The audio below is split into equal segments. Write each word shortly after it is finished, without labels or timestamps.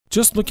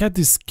Just look at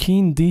the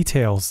skin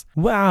details.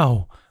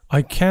 Wow,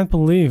 I can't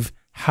believe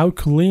how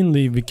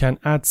cleanly we can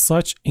add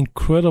such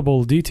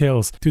incredible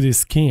details to the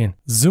skin.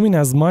 Zoom in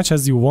as much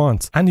as you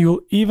want, and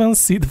you'll even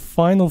see the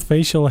final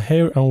facial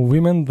hair on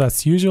women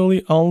that's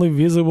usually only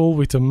visible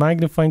with a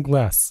magnifying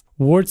glass.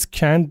 Words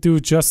can't do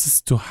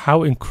justice to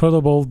how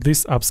incredible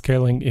this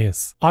upscaling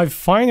is. I've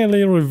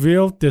finally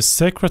revealed the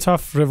secret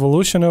of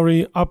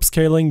revolutionary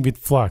upscaling with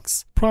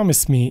Flux.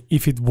 Promise me,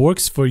 if it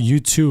works for you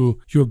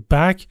too, you'll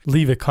back,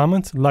 leave a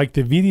comment, like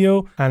the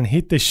video, and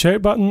hit the share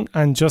button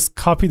and just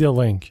copy the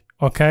link.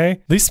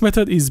 Okay, this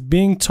method is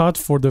being taught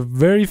for the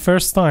very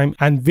first time,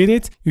 and with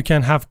it you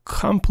can have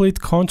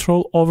complete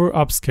control over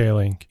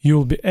upscaling.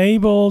 You'll be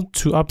able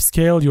to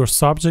upscale your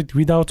subject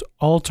without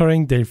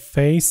altering their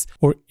face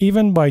or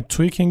even by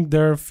tweaking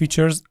their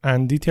features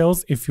and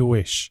details if you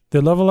wish.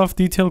 The level of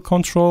detail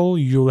control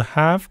you'll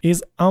have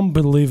is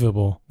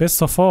unbelievable.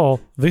 Best of all,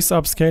 this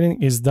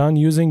upscaling is done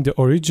using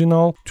the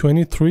original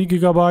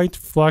 23GB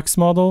Flux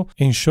model,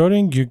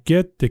 ensuring you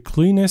get the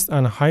cleanest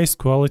and highest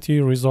quality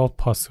result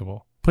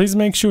possible. Please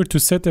make sure to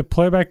set the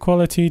playback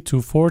quality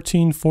to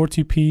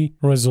 1440p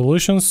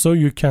resolution so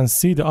you can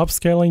see the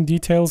upscaling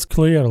details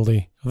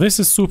clearly. This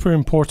is super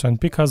important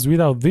because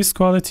without this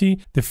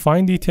quality, the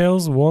fine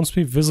details won't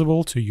be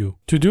visible to you.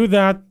 To do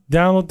that,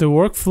 download the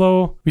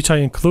workflow, which I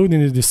include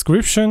in the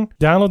description,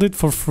 download it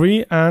for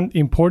free and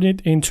import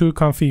it into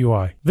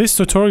ComfyUI. This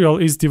tutorial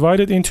is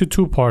divided into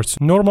two parts,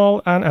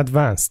 normal and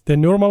advanced. The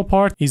normal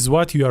part is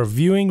what you are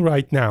viewing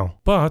right now.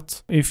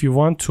 But if you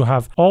want to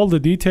have all the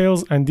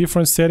details and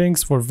different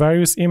settings for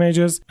various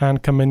images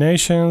and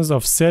combinations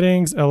of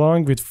settings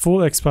along with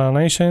full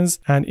explanations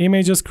and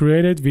images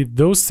created with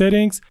those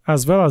settings,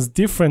 as well as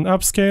different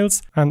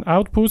upscales and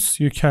outputs,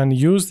 you can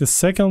use the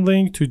second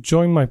link to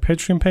join my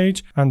Patreon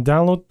page and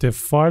download the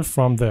file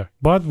from there.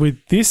 But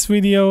with this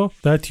video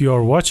that you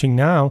are watching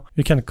now,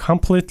 you can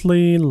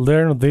completely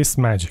learn this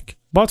magic.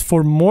 But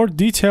for more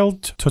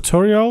detailed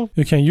tutorial,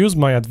 you can use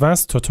my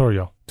advanced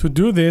tutorial. To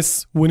do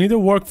this, we need a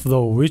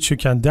workflow which you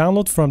can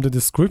download from the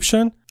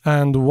description,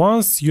 and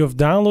once you've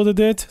downloaded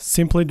it,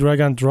 simply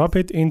drag and drop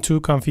it into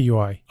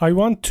ComfyUI. I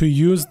want to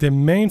use the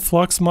main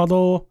Flux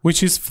model,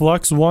 which is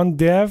Flux 1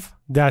 Dev,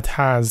 that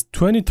has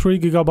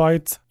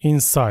 23GB in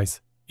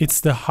size. It's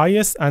the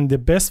highest and the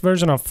best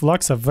version of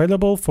Flux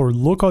available for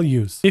local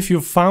use. If you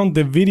found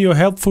the video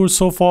helpful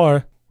so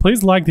far,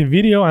 please like the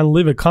video and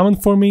leave a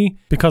comment for me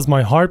because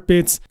my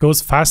heartbeat goes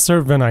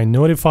faster when I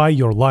notify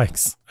your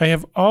likes. I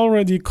have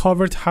already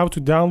covered how to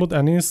download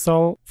and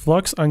install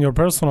Flux on your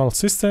personal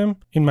system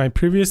in my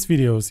previous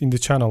videos in the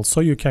channel,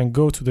 so you can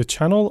go to the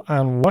channel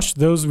and watch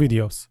those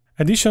videos.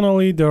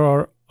 Additionally, there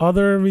are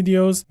other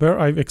videos where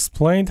I've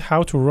explained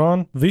how to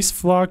run this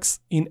Flux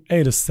in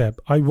 8 steps.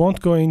 I won't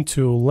go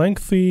into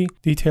lengthy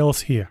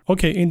details here.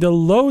 Okay, in the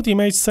load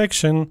image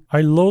section, I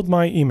load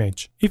my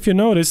image. If you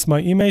notice, my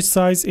image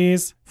size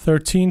is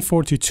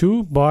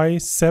 1342 by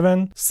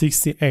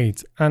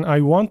 768 and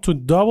I want to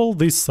double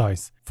this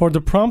size. For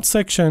the prompt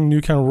section, you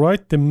can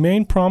write the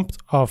main prompt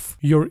of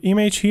your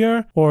image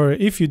here, or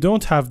if you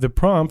don't have the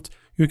prompt,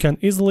 you can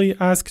easily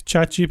ask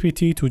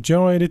ChatGPT to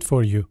generate it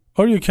for you.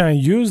 Or you can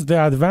use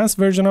the advanced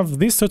version of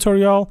this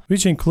tutorial,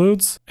 which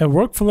includes a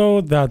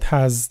workflow that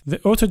has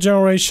the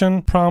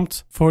auto-generation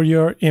prompt for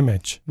your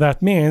image.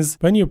 That means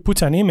when you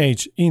put an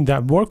image in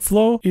that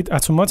workflow, it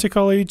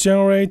automatically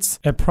generates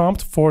a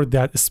prompt for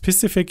that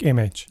specific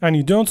image. And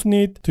you don't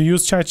need to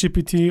use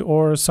ChatGPT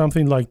or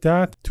something like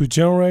that to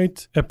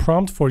generate a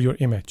prompt for your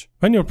image.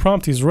 When your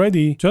prompt is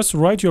ready, just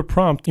write your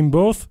prompt in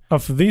both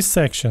of these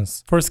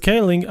sections. For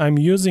scaling, I'm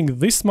using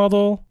this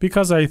model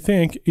because I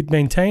think it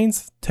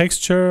maintains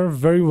texture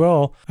very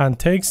well and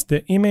takes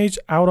the image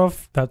out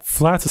of that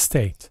flat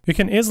state. You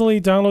can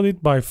easily download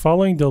it by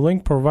following the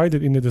link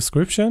provided in the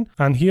description,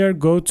 and here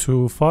go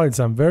to Files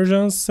and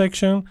Versions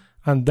section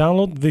and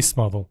download this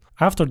model.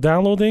 After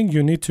downloading,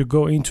 you need to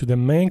go into the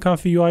main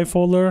ComfyUI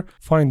folder,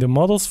 find the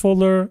models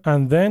folder,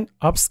 and then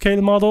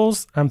upscale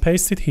models and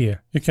paste it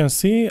here. You can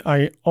see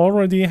I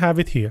already have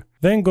it here.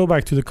 Then go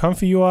back to the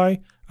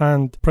ComfyUI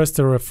and press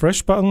the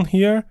refresh button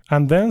here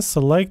and then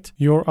select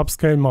your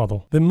upscale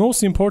model. The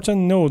most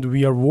important node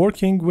we are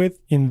working with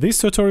in this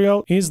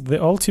tutorial is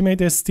the Ultimate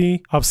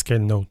SD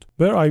upscale node,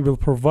 where I will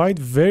provide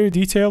very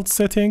detailed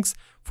settings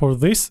for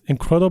this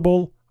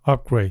incredible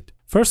upgrade.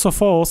 First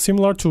of all,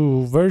 similar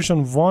to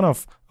version 1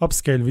 of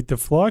Upscale with the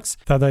Flux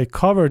that I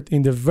covered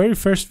in the very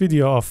first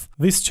video of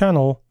this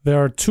channel, there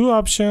are two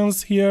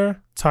options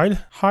here, tile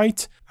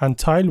height and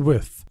tile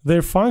width.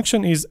 Their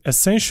function is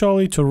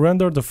essentially to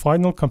render the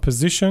final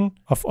composition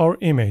of our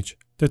image,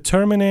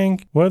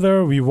 determining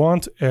whether we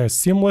want a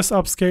seamless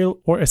upscale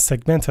or a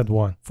segmented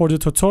one. For the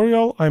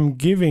tutorial I'm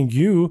giving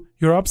you,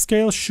 your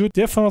upscale should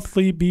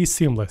definitely be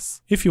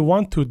seamless. If you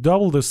want to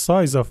double the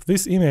size of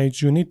this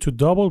image, you need to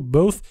double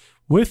both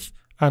width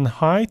and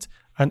height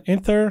and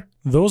enter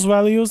those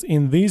values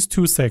in these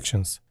two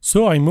sections.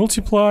 So I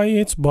multiply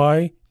it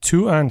by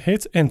 2 and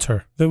hit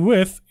enter. The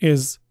width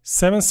is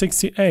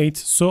 768,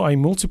 so I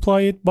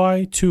multiply it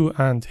by 2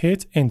 and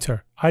hit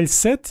enter. I'll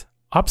set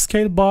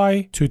upscale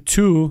by to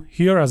 2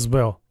 here as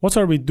well. What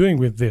are we doing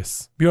with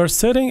this? We are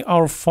setting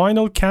our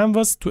final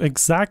canvas to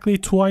exactly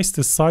twice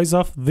the size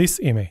of this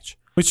image,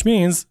 which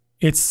means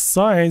its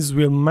size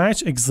will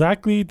match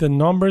exactly the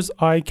numbers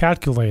I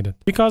calculated.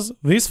 Because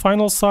this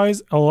final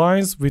size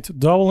aligns with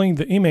doubling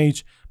the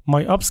image,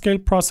 my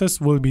upscale process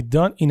will be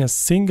done in a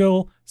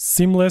single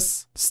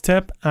seamless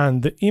step,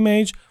 and the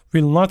image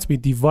will not be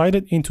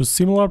divided into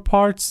similar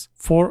parts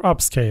for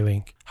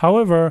upscaling.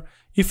 However,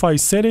 if I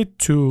set it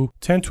to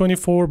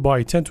 1024 by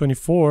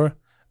 1024,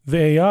 the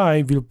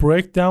AI will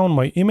break down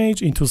my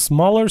image into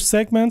smaller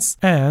segments,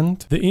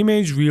 and the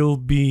image will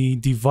be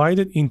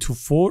divided into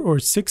 4 or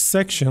 6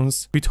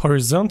 sections with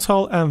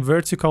horizontal and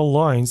vertical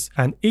lines,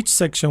 and each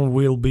section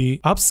will be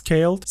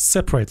upscaled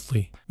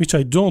separately, which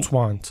I don't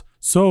want.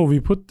 So we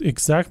put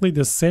exactly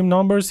the same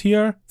numbers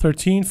here,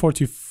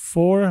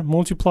 1344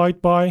 multiplied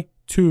by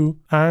 2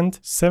 and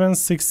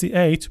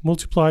 768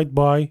 multiplied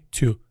by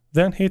 2.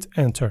 Then hit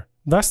enter.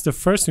 That's the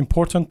first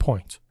important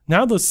point.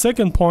 Now the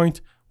second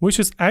point, which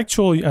is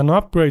actually an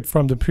upgrade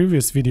from the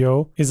previous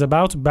video, is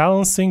about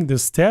balancing the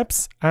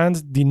steps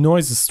and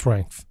denoise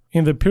strength.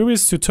 In the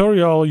previous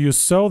tutorial, you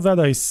saw that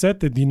I set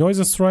the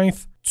denoise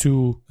strength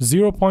to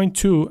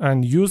 0.2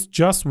 and used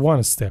just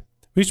one step,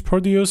 which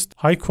produced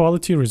high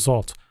quality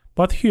result.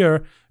 But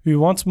here, we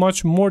want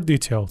much more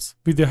details.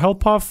 With the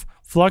help of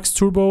Flux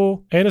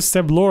Turbo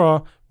 8-step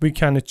LoRa, we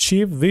can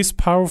achieve this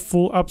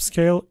powerful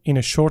upscale in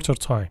a shorter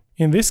time.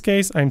 In this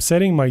case, I'm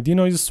setting my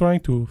denoise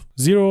strength to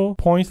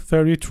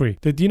 0.33.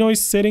 The denoise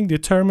setting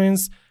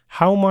determines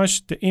how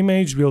much the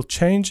image will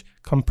change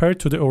compared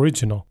to the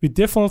original. We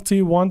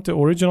definitely want the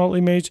original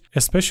image,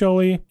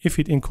 especially if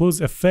it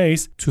includes a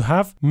face, to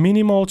have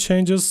minimal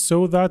changes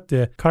so that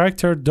the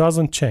character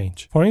doesn't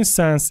change. For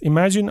instance,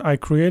 imagine I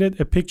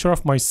created a picture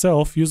of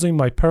myself using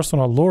my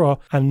personal LoRa,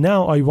 and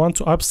now I want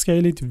to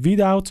upscale it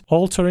without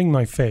altering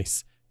my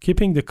face,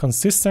 keeping the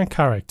consistent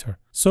character.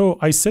 So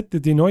I set the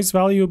denoise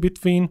value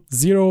between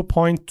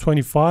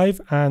 0.25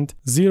 and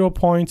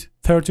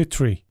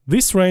 0.33.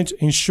 This range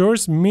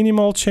ensures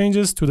minimal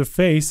changes to the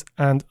face,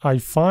 and I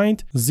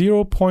find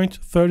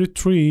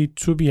 0.33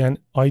 to be an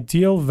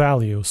ideal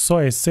value, so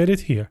I set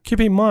it here.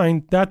 Keep in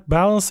mind that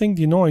balancing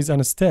denoise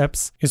and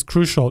steps is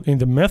crucial in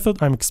the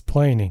method I'm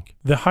explaining.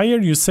 The higher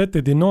you set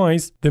the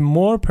denoise, the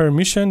more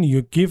permission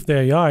you give the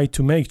AI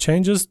to make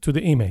changes to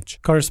the image.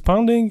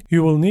 Corresponding,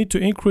 you will need to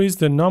increase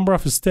the number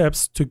of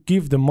steps to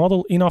give the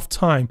model enough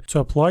time to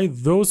apply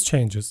those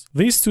changes.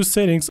 These two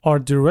settings are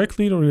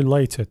directly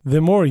related.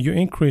 The more you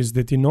increase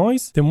the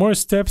denoise, the more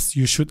steps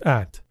you should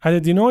add. At a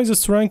denoise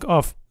strength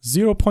of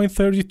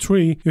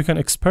 0.33, you can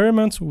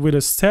experiment with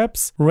the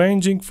steps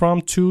ranging from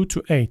 2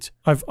 to 8.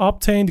 I've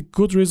obtained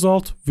good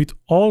results with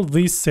all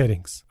these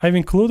settings. I've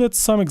included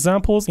some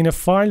examples in a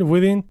file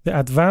within the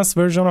advanced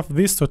version of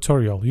this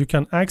tutorial. You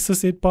can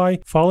access it by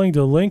following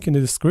the link in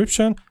the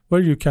description,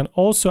 where you can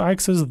also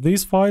access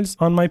these files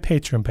on my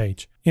Patreon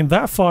page. In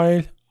that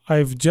file,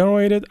 I've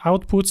generated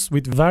outputs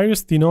with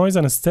various denoise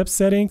and step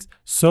settings,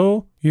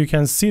 so you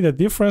can see the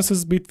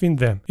differences between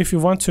them. If you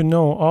want to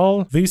know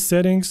all these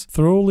settings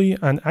thoroughly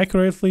and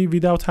accurately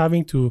without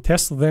having to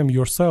test them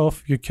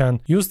yourself, you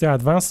can use the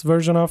advanced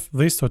version of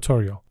this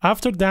tutorial.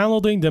 After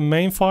downloading the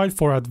main file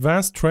for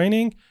advanced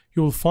training,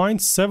 you will find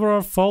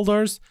several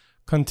folders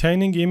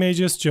containing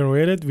images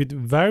generated with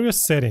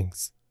various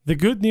settings. The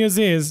good news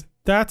is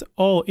that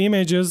all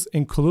images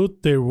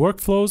include their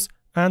workflows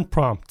and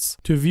prompts.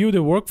 To view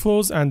the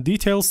workflows and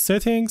details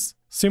settings,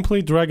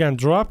 simply drag and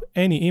drop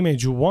any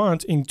image you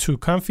want into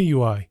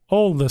ComfyUI.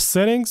 All the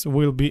settings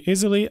will be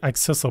easily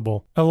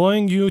accessible,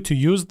 allowing you to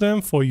use them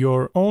for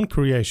your own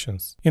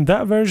creations. In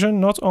that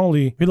version, not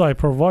only will I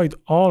provide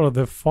all of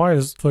the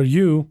files for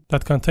you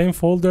that contain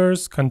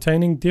folders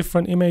containing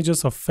different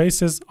images of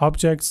faces,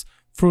 objects,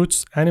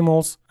 fruits,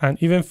 animals,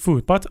 and even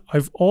food, but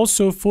I've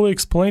also fully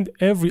explained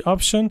every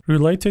option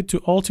related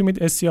to Ultimate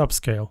SE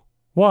Upscale.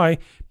 Why?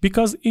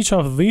 Because each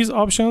of these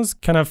options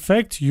can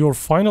affect your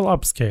final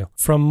upscale,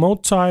 from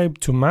mode type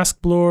to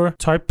mask blur,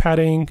 type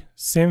padding,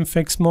 sim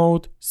fix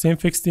mode, sim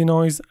fix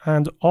denoise,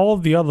 and all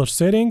the other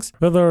settings,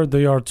 whether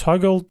they are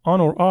toggled on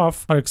or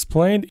off, are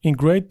explained in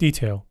great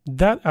detail.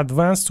 That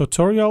advanced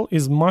tutorial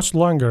is much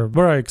longer,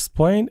 where I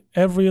explain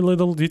every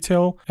little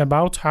detail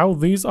about how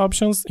these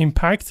options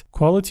impact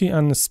quality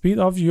and speed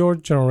of your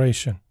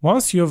generation.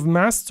 Once you've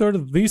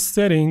mastered these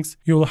settings,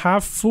 you'll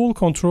have full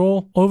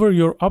control over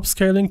your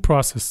upscaling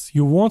process.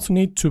 You won't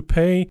need to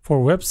pay for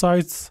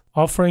websites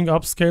offering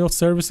upscale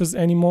services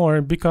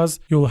anymore, because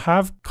you'll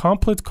have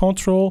complete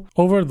control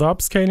over the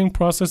upscaling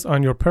process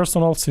on your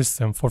personal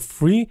system for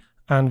free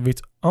and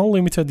with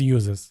unlimited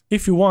uses.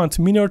 If you want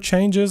minor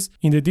changes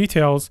in the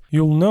details,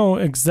 you'll know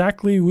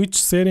exactly which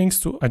settings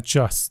to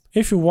adjust.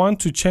 If you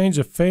want to change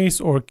a face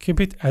or keep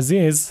it as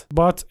is,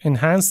 but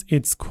enhance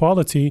its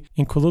quality,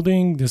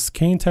 including the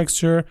skin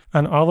texture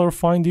and other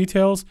fine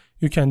details,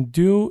 you can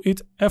do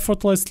it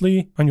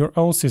effortlessly on your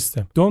own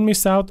system. Don't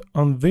miss out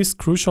on this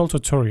crucial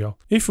tutorial.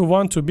 If you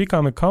want to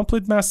become a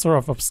complete master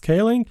of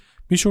upscaling,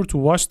 be sure to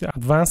watch the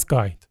advanced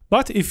guide.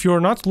 But if you're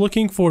not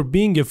looking for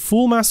being a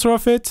full master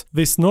of it,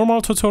 this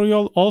normal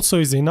tutorial also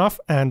is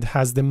enough and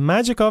has the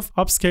magic of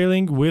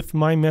upscaling with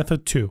my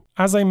method too.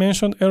 As I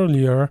mentioned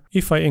earlier,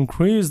 if I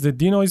increase the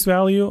denoise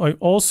value, I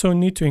also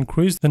need to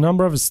increase the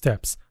number of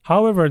steps.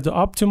 However, the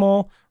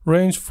optimal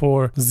range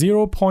for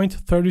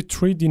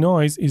 0.33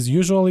 denoise is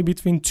usually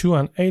between 2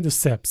 and 8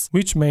 steps,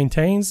 which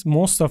maintains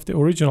most of the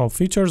original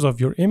features of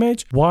your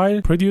image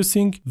while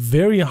producing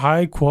very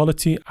high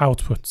quality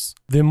outputs.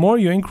 The more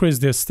you increase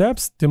the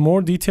steps, the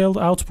more detailed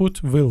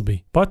output will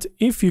be. But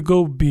if you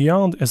go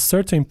beyond a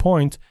certain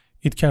point,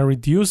 it can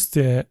reduce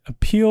the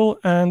appeal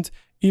and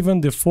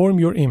even deform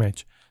your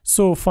image.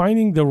 So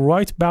finding the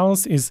right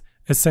balance is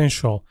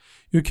essential.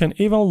 You can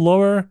even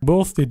lower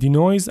both the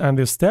denoise and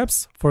the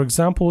steps. For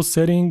example,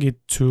 setting it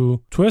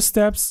to 2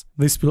 steps.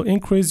 This will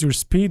increase your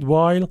speed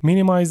while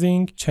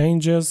minimizing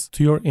changes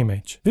to your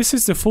image. This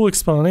is the full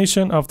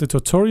explanation of the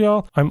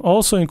tutorial. I'm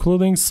also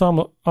including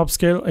some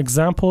upscale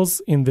examples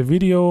in the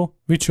video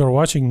which you're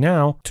watching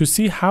now to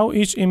see how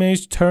each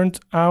image turned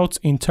out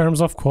in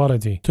terms of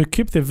quality. To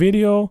keep the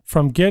video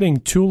from getting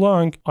too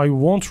long, I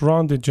won't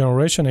run the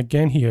generation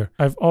again here.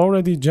 I've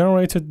already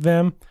generated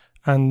them,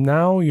 and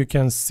now you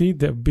can see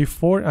the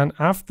before and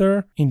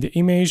after in the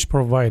image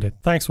provided.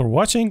 Thanks for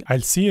watching.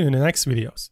 I'll see you in the next videos.